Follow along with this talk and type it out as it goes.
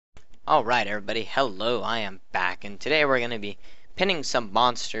Alright everybody, hello, I am back, and today we're going to be pinning some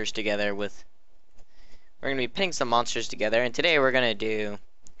monsters together and today we're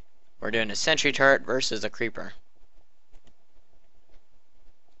doing a sentry turret versus a creeper.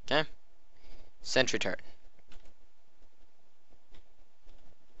 Okay? Sentry turret.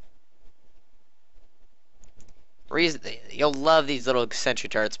 You'll love these little sentry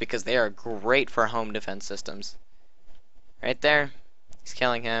turrets because they are great for home defense systems. Right there, he's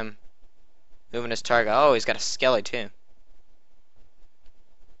killing him. Moving his target. Oh, he's got a skelly too.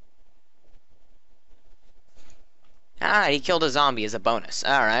 He killed a zombie as a bonus.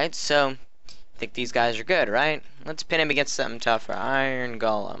 Alright, so I think these guys are good, right? Let's pin him against something tougher. Iron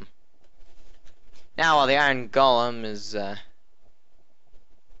Golem. Now, while the Iron Golem is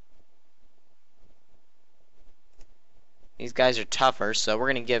these guys are tougher, so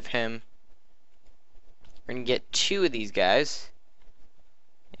we're gonna get two of these guys.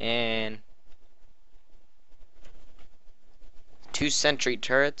 And two sentry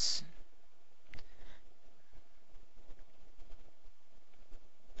turrets.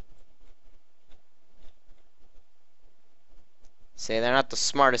 Say they're not the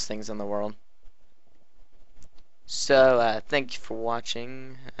smartest things in the world. So, thank you for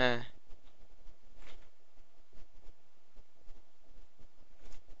watching.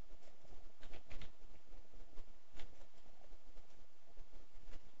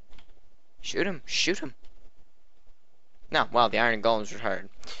 Shoot him, shoot him. No, wow, the Iron Golem's retired.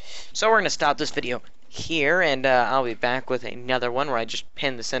 So we're going to stop this video here, and I'll be back with another one where I just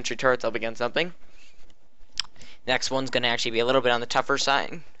pin the sentry turrets up against something. Next one's going to actually be a little bit on the tougher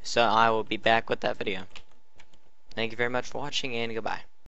side, so I will be back with that video. Thank you very much for watching, and goodbye.